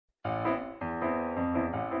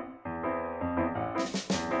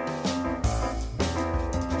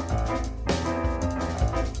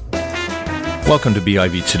Welcome to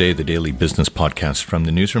BIV Today, the daily business podcast from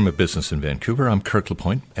the Newsroom of Business in Vancouver. I'm Kirk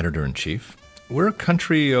LaPointe, Editor-in-Chief. We're a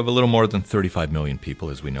country of a little more than 35 million people,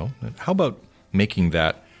 as we know. How about making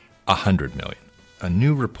that 100 million? A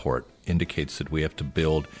new report indicates that we have to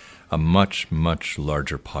build a much, much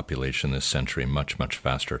larger population this century, much, much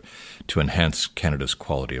faster, to enhance Canada's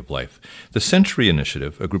quality of life. The Century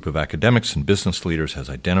Initiative, a group of academics and business leaders, has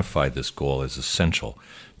identified this goal as essential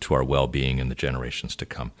to our well-being in the generations to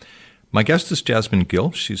come. My guest is Jasmine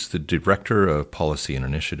Gill. She's the Director of Policy and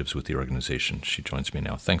Initiatives with the organization. She joins me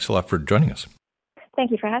now. Thanks a lot for joining us.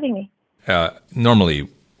 Thank you for having me. Normally,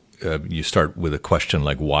 you start with a question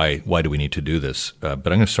like, why do we need to do this? But I'm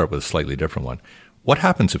going to start with a slightly different one. What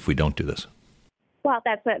happens if we don't do this? Well,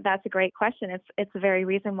 that's a great question. It's the very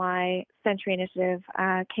reason why Century Initiative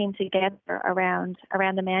came together around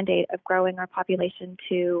the mandate of growing our population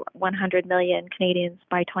to 100 million Canadians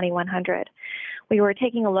by 2100. We were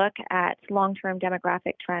taking a look at long-term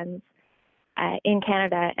demographic trends in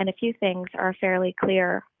Canada, and a few things are fairly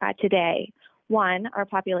clear today. One, our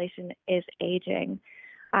population is aging.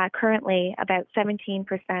 Currently, about 17%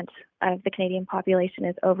 of the Canadian population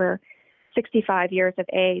is over 65 years of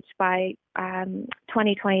age. By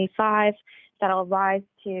 2025, that'll rise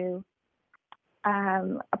to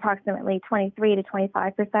approximately 23 to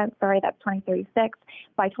 25%. Sorry, that's 2036.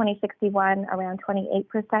 By 2061, around 28%.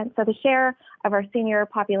 So the share of our senior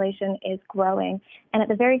population is growing. And at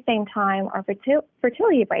the very same time, our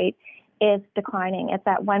fertility rate is declining. It's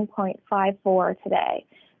at 1.54 today.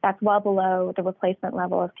 That's well below the replacement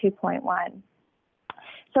level of 2.1.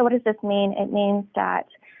 So what does this mean? It means that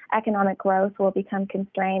economic growth will become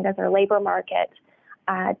constrained as our labor market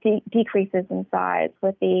decreases in size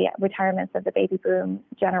with the retirements of the baby boom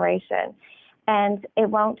generation. And it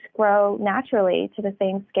won't grow naturally to the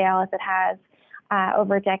same scale as it has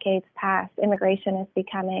over decades past. Immigration is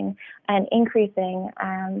becoming an increasing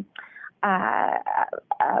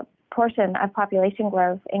portion of population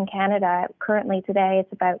growth in Canada. Currently today,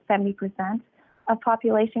 it's about 70% of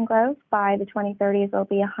population growth. By the 2030s, it'll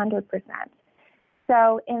be 100%.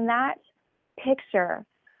 So in that picture,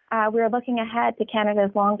 we're looking ahead to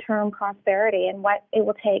Canada's long-term prosperity and what it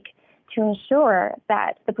will take to ensure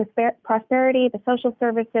that the prosperity, the social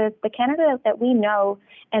services, the Canada that we know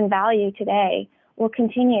and value today will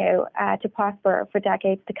continue to prosper for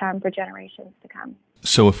decades to come, for generations to come.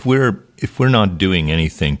 So if we're not doing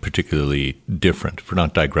anything particularly different, if we're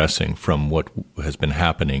not digressing from what has been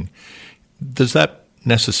happening, does that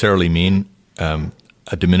necessarily mean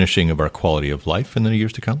a diminishing of our quality of life in the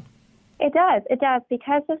years to come? It does.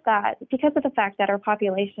 Because of the fact that our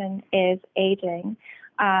population is aging,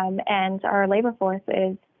 and our labor force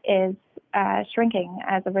is shrinking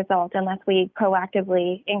as a result, unless we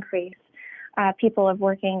proactively increase people of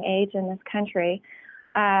working age in this country.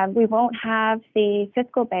 We won't have the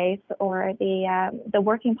fiscal base or the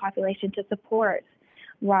working population to support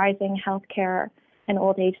rising healthcare and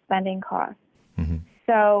old age spending costs. Mm-hmm.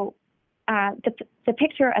 So the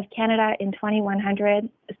picture of Canada in 2100,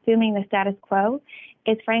 assuming the status quo,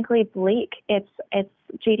 is frankly bleak. It's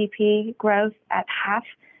GDP growth at half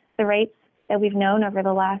the rates that we've known over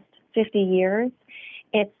the last 50 years.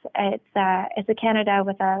 It's a Canada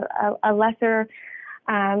with a lesser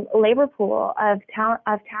labor pool of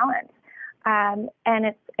talent, and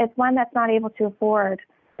it's one that's not able to afford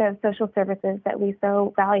those social services that we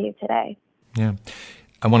so value today. Yeah.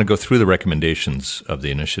 I want to go through the recommendations of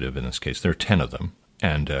the initiative in this case. There are 10 of them,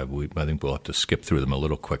 and I think we'll have to skip through them a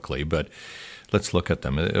little quickly, but let's look at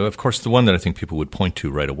them. Of course, the one that I think people would point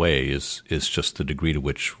to right away is just the degree to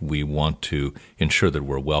which we want to ensure that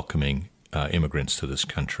we're welcoming immigrants to this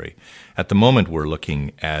country. At the moment, we're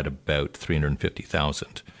looking at about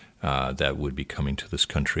 350,000 that would be coming to this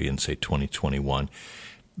country in, say, 2021.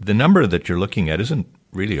 The number that you're looking at isn't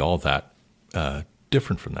really all that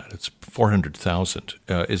different from that. It's 400,000.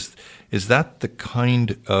 Is that the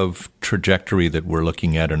kind of trajectory that we're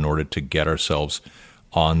looking at in order to get ourselves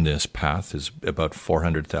on this path? Is about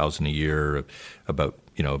 400,000 a year, about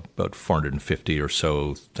 450 or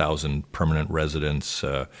so thousand permanent residents,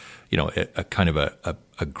 a kind of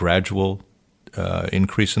a gradual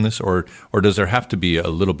increase in this, or does there have to be a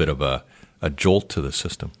little bit of a jolt to the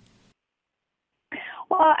system?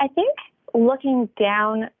 Well, I think looking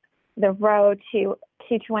down the road to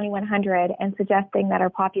 2100 and suggesting that our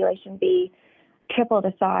population be triple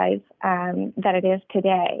the size that it is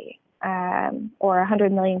today, or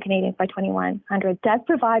 100 million Canadians by 2100, does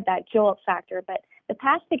provide that jolt factor. But the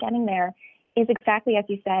path to getting there is exactly as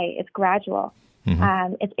you say. It's gradual.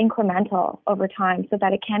 Mm-hmm. It's incremental over time so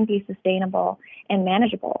that it can be sustainable and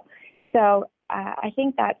manageable. So I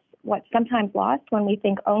think that's what's sometimes lost when we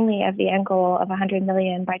think only of the end goal of 100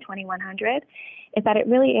 million by 2100 is that it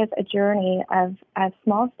really is a journey of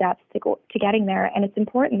small steps to getting there. And it's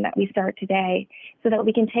important that we start today so that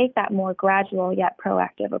we can take that more gradual yet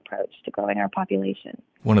proactive approach to growing our population.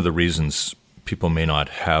 One of the reasons people may not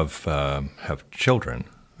have children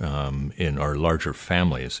in our larger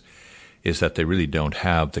families is that they really don't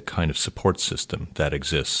have the kind of support system that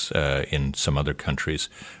exists in some other countries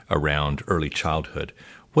around early childhood.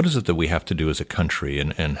 What is it that we have to do as a country,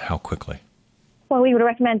 and how quickly? Well, we would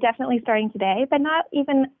recommend definitely starting today, but not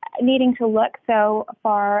even needing to look so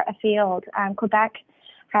far afield. Quebec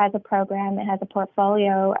has a program, it has a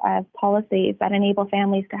portfolio of policies that enable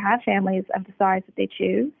families to have families of the size that they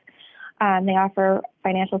choose. They offer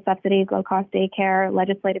financial subsidies, low-cost daycare,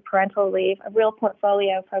 legislated parental leave, a real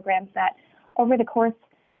portfolio of programs that over the course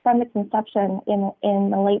from its inception in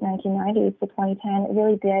the late 1990s to 2010,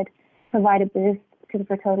 really did provide a boost to the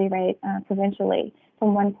fertility rate provincially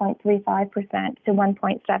from 1.35% to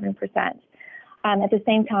 1.7%. At the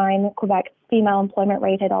same time, Quebec's female employment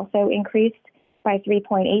rate had also increased by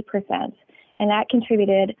 3.8%, and that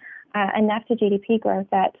contributed enough to GDP growth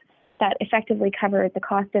that effectively covered the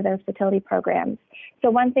cost of those fertility programs. So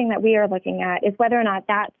one thing that we are looking at is whether or not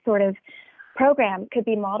that sort of program could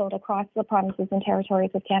be modeled across the provinces and territories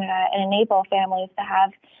of Canada and enable families to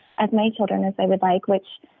have as many children as they would like, which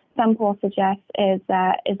some polls suggest is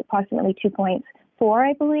approximately 2.4,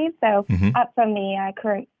 I believe, so up from the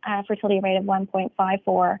current fertility rate of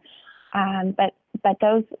 1.54. But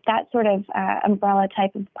that sort of umbrella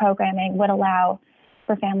type of programming would allow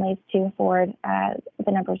for families to afford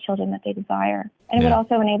the number of children that they desire. And it would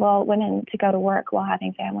also enable women to go to work while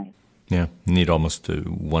having families. Yeah, you need almost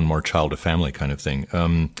one more child a family kind of thing.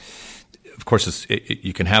 Of course,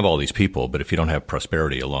 you can have all these people, but if you don't have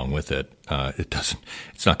prosperity along with it,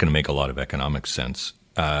 it's not going to make a lot of economic sense.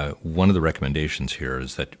 One of the recommendations here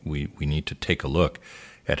is that we need to take a look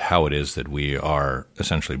at how it is that we are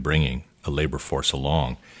essentially bringing a labor force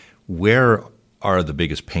along. Where are the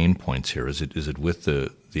biggest pain points here? Is it with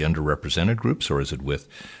the underrepresented groups, or is it with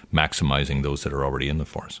maximizing those that are already in the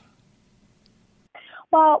force?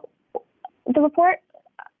 Well, the report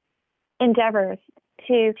endeavors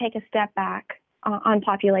to take a step back on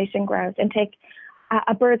population growth and take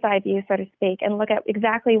a bird's eye view, so to speak, and look at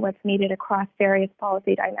exactly what's needed across various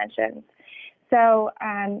policy dimensions. So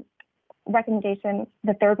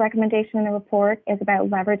the third recommendation in the report is about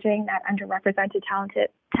leveraging that underrepresented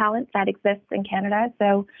talent that exists in Canada.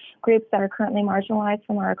 So groups that are currently marginalized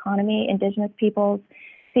from our economy, Indigenous peoples,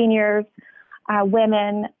 seniors,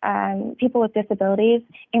 women, people with disabilities,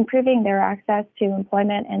 improving their access to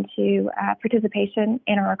employment and to participation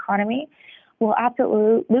in our economy will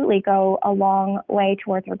absolutely go a long way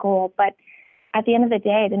towards our goal. But at the end of the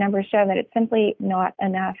day, the numbers show that it's simply not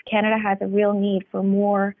enough. Canada has a real need for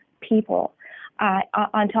more people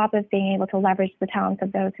on top of being able to leverage the talents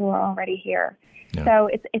of those who are already here. Yeah. So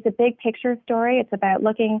it's a big picture story. It's about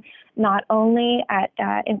looking not only at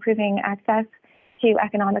improving access to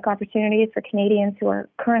economic opportunities for Canadians who are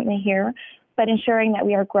currently here, but ensuring that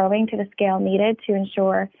we are growing to the scale needed to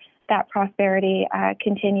ensure that prosperity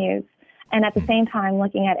continues. And at the same time,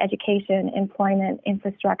 looking at education, employment,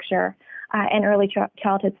 infrastructure, and early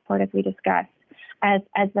childhood support, as we discussed,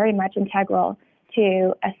 as very much integral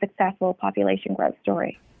to a successful population growth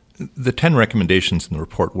story. The 10 recommendations in the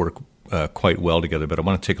report work quite well together, but I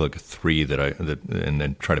want to take a look at three and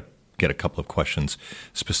then try to get a couple of questions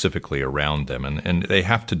specifically around them. And they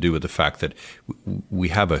have to do with the fact that we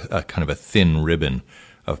have a kind of a thin ribbon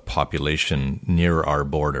of population near our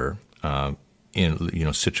border,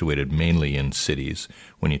 situated mainly in cities.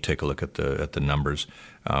 When you take a look at the numbers,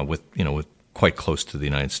 with quite close to the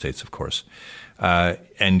United States, of course,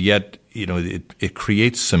 and yet it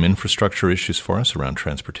creates some infrastructure issues for us around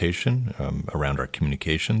transportation, around our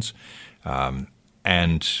communications,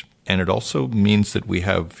 and it also means that we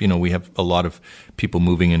have a lot of people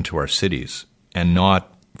moving into our cities and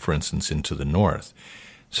not, for instance, into the north.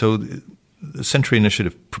 So the Century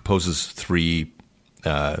Initiative proposes three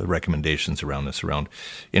recommendations around this, around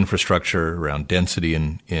infrastructure, around density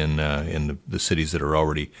in the cities that are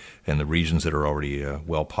already and the regions that are already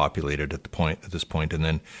well populated at this point, and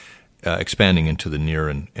then expanding into the near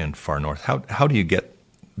and far north. How do you get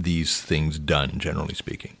these things done, generally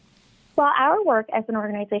speaking? Well, our work as an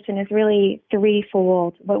organization is really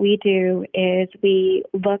threefold. What we do is we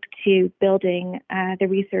look to building the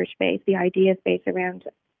research base, the ideas base around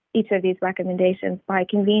each of these recommendations by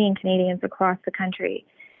convening Canadians across the country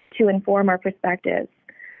to inform our perspectives.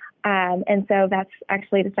 And so that's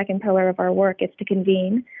actually the second pillar of our work, is to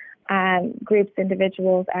convene groups,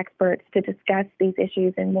 individuals, experts to discuss these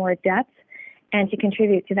issues in more depth and to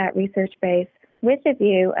contribute to that research base with the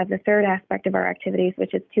view of the third aspect of our activities,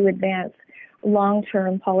 which is to advance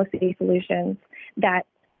long-term policy solutions that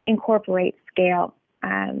incorporate scale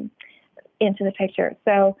into the picture.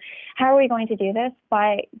 So how are we going to do this?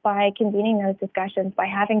 By convening those discussions, by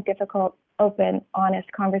having difficult, open,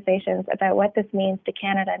 honest conversations about what this means to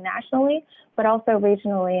Canada nationally, but also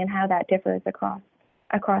regionally and how that differs across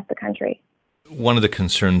the country. One of the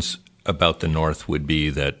concerns about the North would be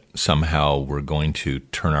that somehow we're going to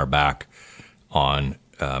turn our back on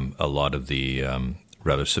a lot of the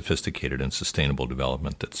rather sophisticated and sustainable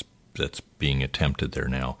development that's being attempted there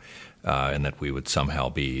now, and that we would somehow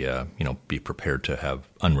be prepared to have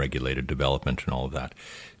unregulated development and all of that.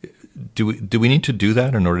 Do we need to do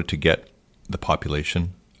that in order to get the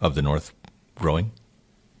population of the North growing?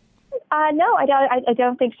 No, I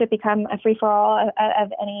don't think it should become a free-for-all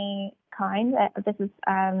of any kind. This is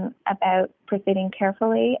about proceeding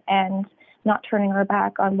carefully and not turning our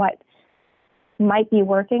back on what might be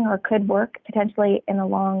working or could work potentially in the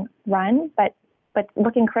long run, but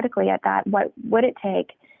looking critically at that. What would it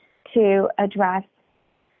take to address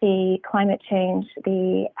the climate change,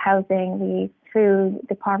 the housing, the food,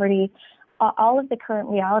 the poverty, all of the current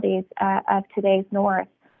realities of today's North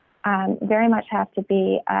very much have to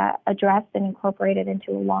be addressed and incorporated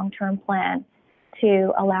into a long-term plan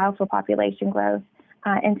to allow for population growth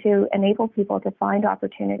and to enable people to find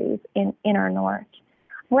opportunities in our North.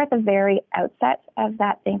 We're at the very outset of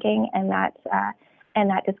that thinking and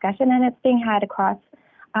that discussion, and it's being had across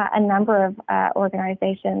a number of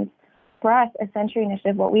organizations. For us, a Century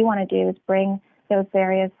Initiative, what we want to do is bring those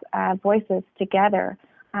various voices together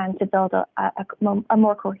to build a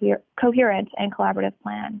more coherent and collaborative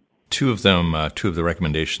plan. Two of the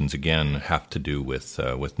recommendations, again, have to do with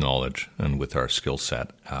knowledge and with our skill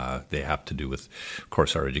set. They have to do with, of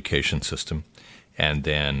course, our education system, and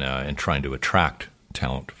then in trying to attract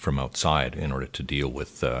talent from outside in order to deal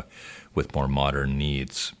with more modern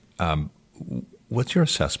needs. What's your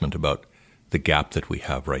assessment about the gap that we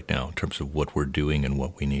have right now in terms of what we're doing and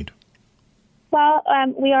what we need? Well,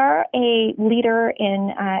 we are a leader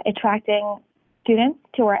in attracting students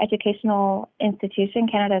to our educational institution.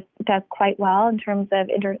 Canada does quite well in terms of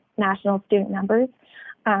international student numbers,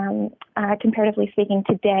 comparatively speaking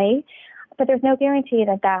today. But there's no guarantee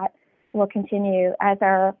that will continue as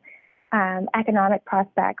our economic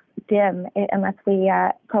prospects dim unless we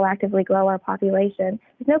proactively grow our population.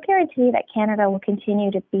 There's no guarantee that Canada will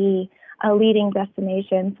continue to be a leading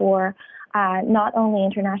destination for not only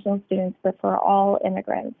international students, but for all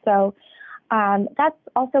immigrants. So that's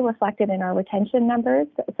also reflected in our retention numbers.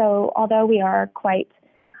 So although we are quite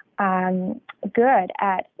good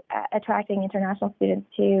at attracting international students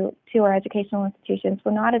to our educational institutions,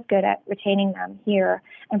 we're not as good at retaining them here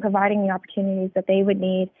and providing the opportunities that they would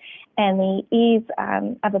need and the ease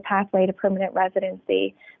of a pathway to permanent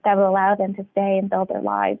residency that will allow them to stay and build their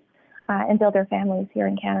lives and build their families here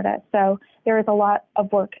in Canada. So there is a lot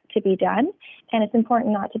of work to be done, and it's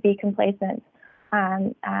important not to be complacent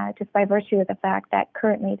just by virtue of the fact that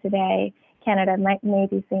currently today Canada may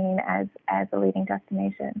be seen as a leading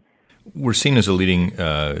destination. We're seen as a leading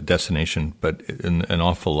destination, but an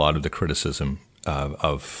awful lot of the criticism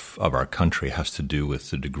of our country has to do with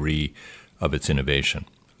the degree of its innovation.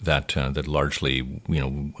 That largely,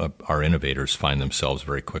 our innovators find themselves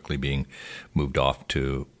very quickly being moved off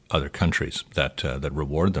to other countries that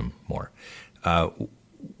reward them more.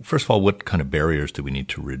 First of all, what kind of barriers do we need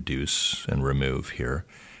to reduce and remove here?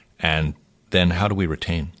 And then how do we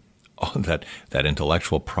retain all that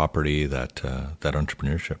intellectual property, that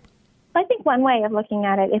entrepreneurship? I think one way of looking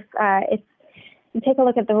at it, if you take a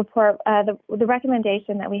look at the report, the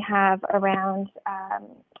recommendation that we have around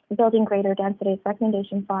building greater densities,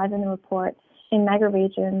 recommendation 5 in the report in mega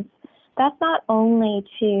regions, that's not only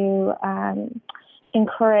to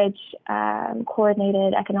encourage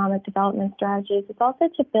coordinated economic development strategies, it's also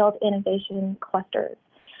to build innovation clusters.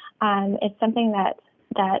 It's something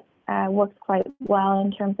that works quite well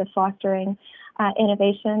in terms of fostering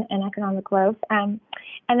innovation and economic growth. And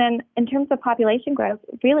then in terms of population growth,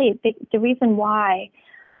 really the reason why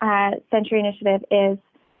Century Initiative is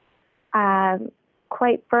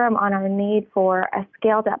quite firm on our need for a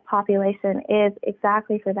scaled-up population is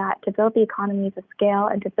exactly for that, to build the economies of scale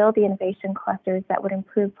and to build the innovation clusters that would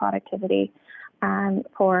improve productivity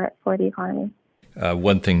for the economy.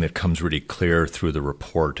 One thing that comes really clear through the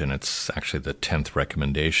report, and it's actually the 10th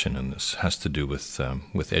recommendation, and this has to do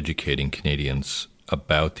with educating Canadians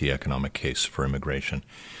about the economic case for immigration.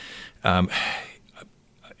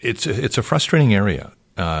 It's a frustrating area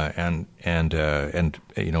And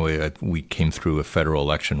we came through a federal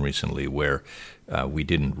election recently where we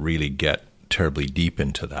didn't really get terribly deep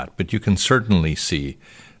into that, but you can certainly see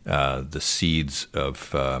the seeds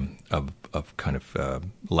of kind of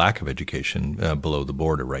lack of education below the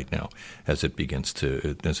border right now, as it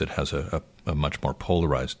has a much more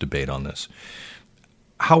polarized debate on this.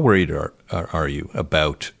 How worried are you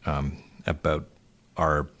about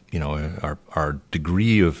our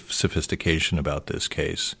degree of sophistication about this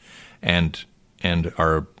case, and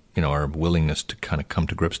our willingness to kind of come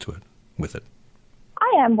to grips with it?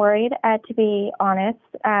 I am worried, to be honest.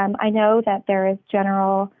 I know that there is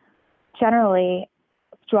generally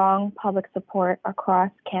strong public support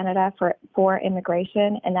across Canada for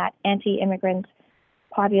immigration, and that anti-immigrant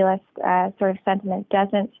populist sort of sentiment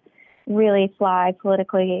doesn't really fly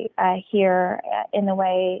politically here in the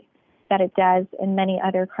way that it does in many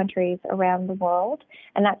other countries around the world,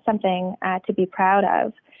 and that's something to be proud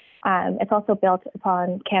of. It's also built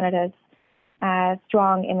upon Canada's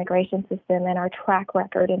strong immigration system and our track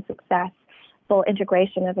record in successful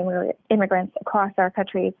integration of immigrants across our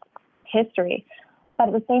country's history. But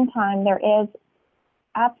at the same time, there is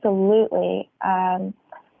absolutely a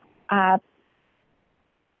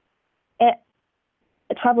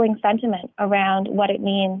troubling sentiment around what it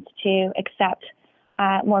means to accept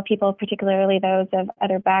more people, particularly those of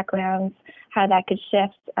other backgrounds, how that could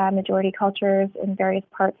shift majority cultures in various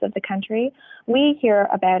parts of the country. We hear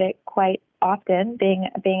about it quite often, being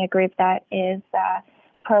a group that is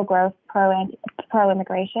pro-growth,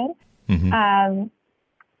 pro-immigration. Mm-hmm.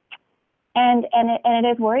 And it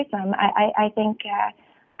is worrisome. I think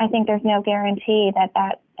there's no guarantee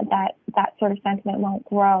that sort of sentiment won't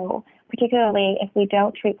grow, particularly if we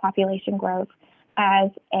don't treat population growth as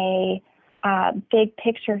a big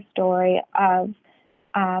picture story of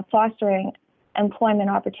fostering employment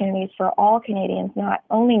opportunities for all Canadians, not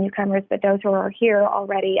only newcomers, but those who are here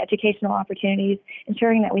already, educational opportunities,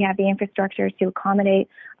 ensuring that we have the infrastructures to accommodate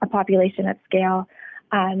a population at scale,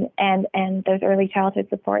 and those early childhood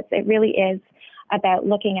supports. It really is about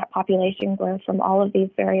looking at population growth from all of these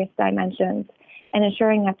various dimensions and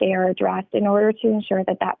ensuring that they are addressed in order to ensure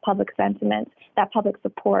that public sentiment, that public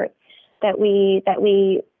support that we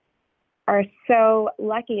are so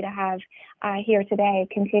lucky to have here today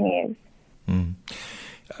continues. Mm.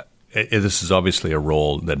 This is obviously a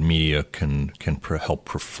role that media can help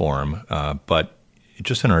perform, but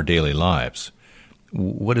just in our daily lives,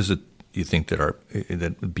 what is it you think that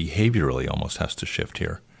behaviorally almost has to shift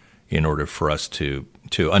here in order for us to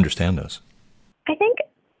understand this? I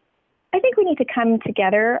think we need to come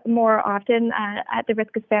together more often, at the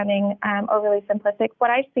risk of sounding overly simplistic. What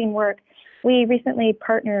I've seen work, we recently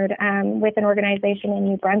partnered with an organization in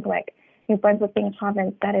New Brunswick being a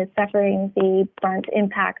province that is suffering the brunt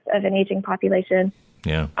impacts of an aging population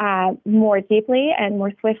more deeply and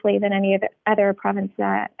more swiftly than any other province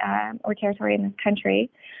or territory in this country.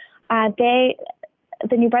 The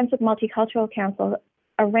New Brunswick Multicultural Council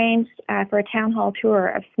arranged for a town hall tour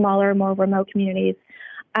of smaller, more remote communities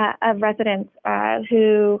of residents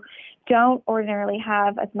who don't ordinarily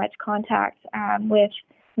have as much contact with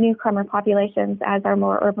newcomer populations as our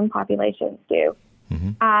more urban populations do.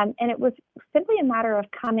 Mm-hmm. And it was simply a matter of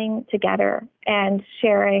coming together and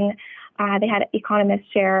sharing. They had economists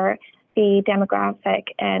share the demographic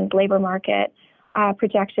and labor market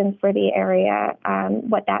projections for the area,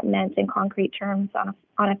 what that meant in concrete terms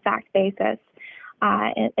on a fact basis,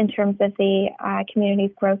 in terms of the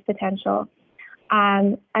community's growth potential,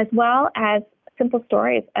 as well as simple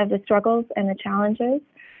stories of the struggles and the challenges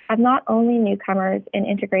of not only newcomers in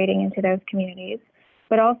integrating into those communities,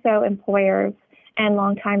 but also employers and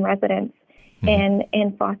longtime residents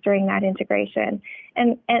in fostering that integration.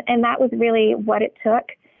 And that was really what it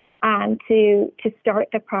took to start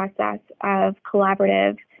the process of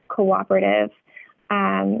collaborative, cooperative,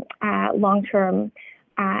 long-term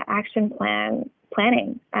action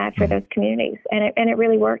planning for those communities. And it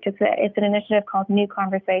really worked. It's an initiative called New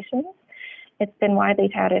Conversations. It's been widely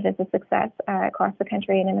touted as a success across the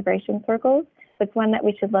country in immigration circles. It's one that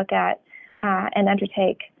we should look at and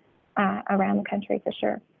undertake around the country for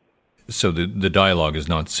sure. So the dialogue is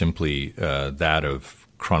not simply that of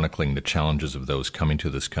chronicling the challenges of those coming to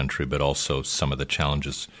this country, but also some of the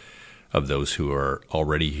challenges of those who are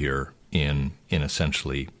already here in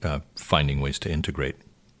essentially finding ways to integrate.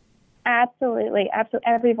 Absolutely.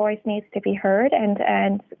 Every voice needs to be heard,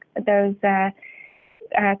 and those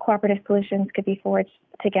cooperative solutions could be forged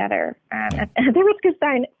together. At the risk of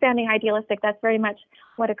sounding idealistic, that's very much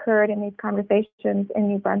what occurred in these conversations in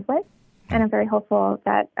New Brunswick. And I'm very hopeful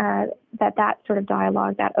that that sort of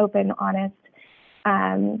dialogue, that open, honest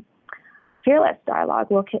fearless dialogue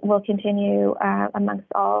will continue amongst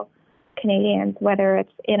all Canadians, whether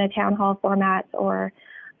it's in a town hall format or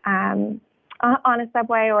on a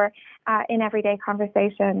subway or in everyday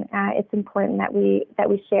conversation. It's important that we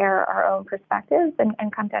share our own perspectives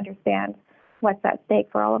and come to understand what's at stake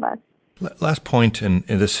for all of us. Last point, and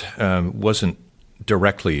this wasn't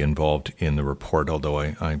directly involved in the report, although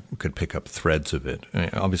I could pick up threads of it.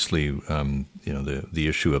 Obviously, the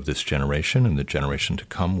issue of this generation and the generation to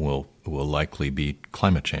come will likely be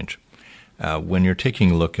climate change. When you're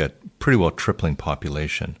taking a look at pretty well tripling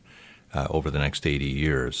population over the next 80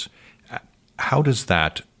 years, how does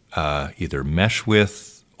that either mesh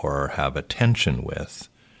with or have a tension with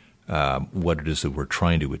what it is that we're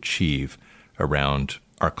trying to achieve around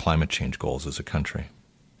our climate change goals as a country?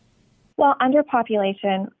 Well,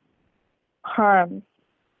 underpopulation harms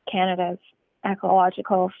Canada's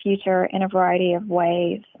ecological future in a variety of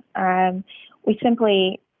ways. We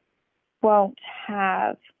simply won't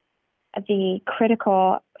have the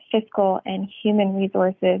critical fiscal and human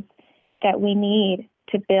resources that we need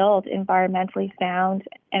to build environmentally sound,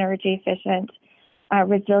 energy efficient,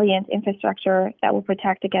 resilient infrastructure that will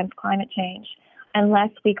protect against climate change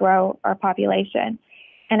unless we grow our population.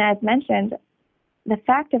 And as mentioned, the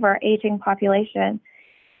fact of our aging population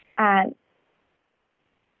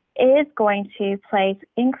is going to place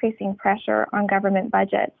increasing pressure on government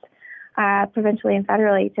budgets, provincially and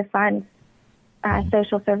federally, to fund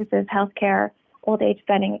social services, healthcare, old age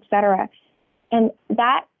spending, et cetera. And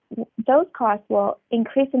those costs will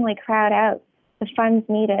increasingly crowd out the funds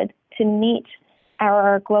needed to meet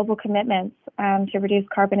our global commitments to reduce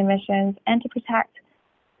carbon emissions and to protect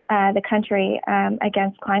the country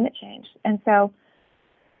against climate change. And so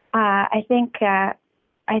I think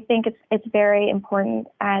it's very important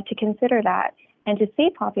to consider that and to see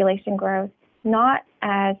population growth not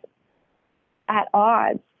as at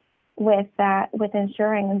odds with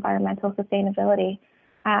ensuring environmental sustainability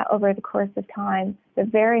over the course of time, but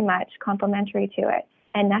very much complementary to it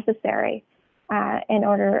and necessary in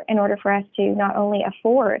order for us to not only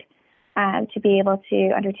afford to be able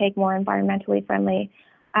to undertake more environmentally friendly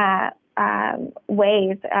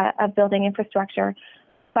ways of building infrastructure,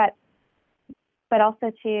 but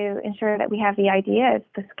also to ensure that we have the ideas,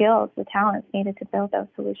 the skills, the talents needed to build those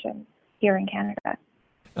solutions here in Canada.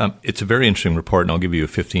 It's a very interesting report, and I'll give you a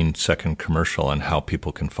 15-second commercial on how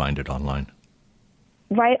people can find it online.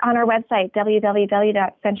 Right on our website,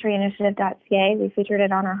 www.centuryinitiative.ca. We featured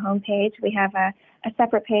it on our homepage. We have a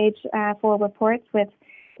separate page for reports which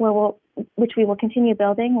we will continue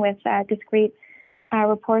building with discrete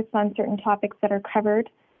reports on certain topics that are covered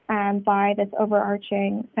by this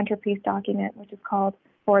overarching centerpiece document, which is called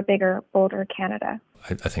For Bigger, Bolder Canada.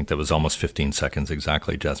 I think that was almost 15 seconds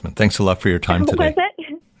exactly, Jasmine. Thanks a lot for your time today. Was it?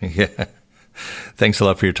 Yeah. Thanks a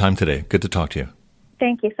lot for your time today. Good to talk to you.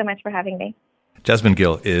 Thank you so much for having me. Jasmine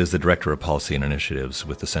Gill is the Director of Policy and Initiatives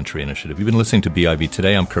with the Century Initiative. You've been listening to BIV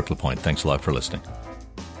Today. I'm Kirk LaPointe. Thanks a lot for listening.